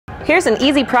Here's an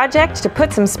easy project to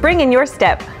put some spring in your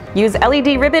step. Use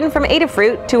LED ribbon from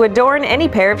Adafruit to adorn any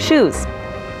pair of shoes.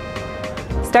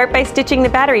 Start by stitching the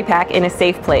battery pack in a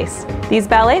safe place. These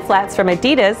ballet flats from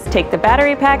Adidas take the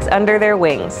battery packs under their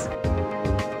wings.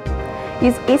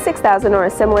 Use E6000 or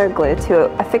a similar glue to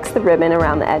affix the ribbon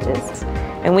around the edges.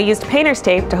 And we used painter's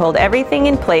tape to hold everything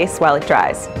in place while it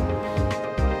dries.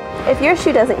 If your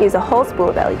shoe doesn't use a whole spool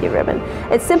of LED ribbon,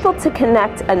 it's simple to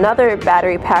connect another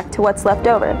battery pack to what's left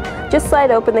over. Just slide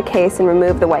open the case and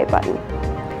remove the white button.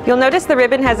 You'll notice the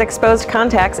ribbon has exposed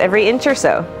contacts every inch or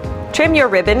so. Trim your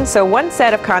ribbon so one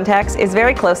set of contacts is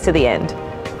very close to the end.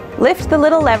 Lift the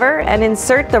little lever and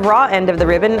insert the raw end of the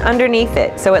ribbon underneath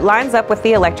it so it lines up with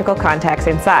the electrical contacts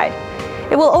inside.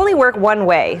 It will only work one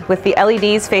way, with the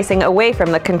LEDs facing away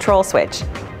from the control switch.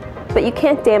 But you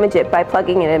can't damage it by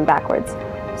plugging it in backwards.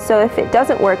 So if it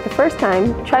doesn't work the first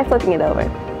time, try flipping it over.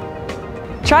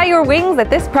 Try your wings at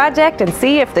this project and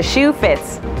see if the shoe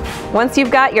fits. Once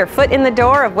you've got your foot in the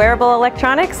door of wearable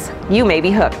electronics, you may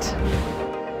be hooked.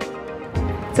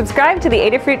 Subscribe to the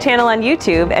Adafruit channel on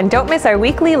YouTube and don't miss our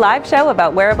weekly live show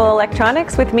about wearable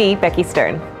electronics with me, Becky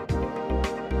Stern.